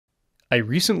I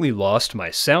recently lost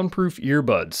my soundproof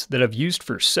earbuds that I've used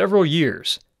for several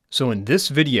years, so in this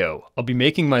video I'll be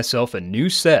making myself a new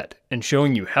set and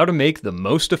showing you how to make the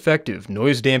most effective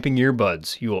noise damping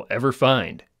earbuds you will ever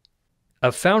find.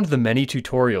 I've found the many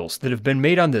tutorials that have been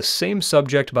made on this same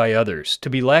subject by others to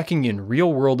be lacking in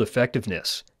real-world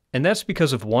effectiveness, and that's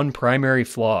because of one primary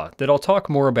flaw that I'll talk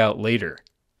more about later.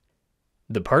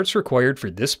 The parts required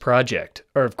for this project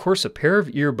are of course a pair of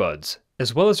earbuds,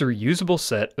 as well as a reusable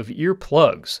set of ear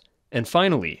plugs, and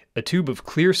finally, a tube of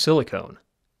clear silicone.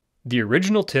 The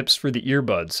original tips for the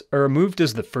earbuds are removed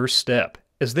as the first step,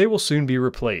 as they will soon be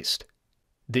replaced.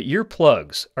 The ear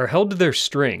plugs are held to their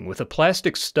string with a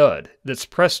plastic stud that's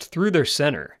pressed through their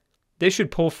center. They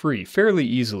should pull free fairly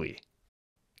easily.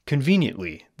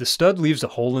 Conveniently, the stud leaves a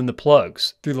hole in the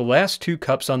plugs through the last two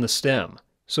cups on the stem,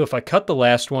 so if I cut the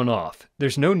last one off,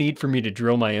 there's no need for me to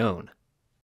drill my own.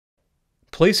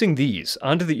 Placing these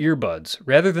onto the earbuds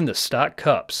rather than the stock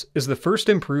cups is the first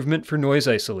improvement for noise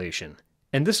isolation,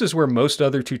 and this is where most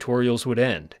other tutorials would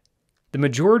end. The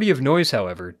majority of noise,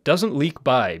 however, doesn't leak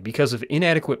by because of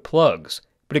inadequate plugs,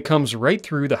 but it comes right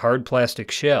through the hard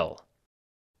plastic shell.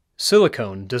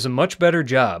 Silicone does a much better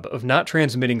job of not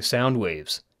transmitting sound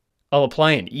waves. I'll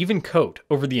apply an even coat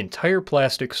over the entire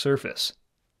plastic surface.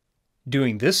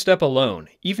 Doing this step alone,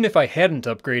 even if I hadn't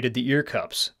upgraded the ear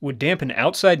cups, would dampen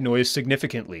outside noise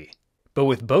significantly. But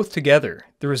with both together,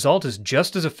 the result is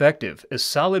just as effective as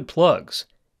solid plugs,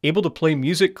 able to play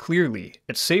music clearly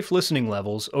at safe listening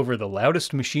levels over the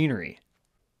loudest machinery.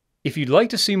 If you'd like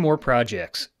to see more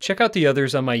projects, check out the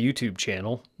others on my YouTube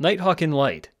channel,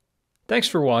 NightHawkInLight. Thanks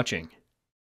for watching.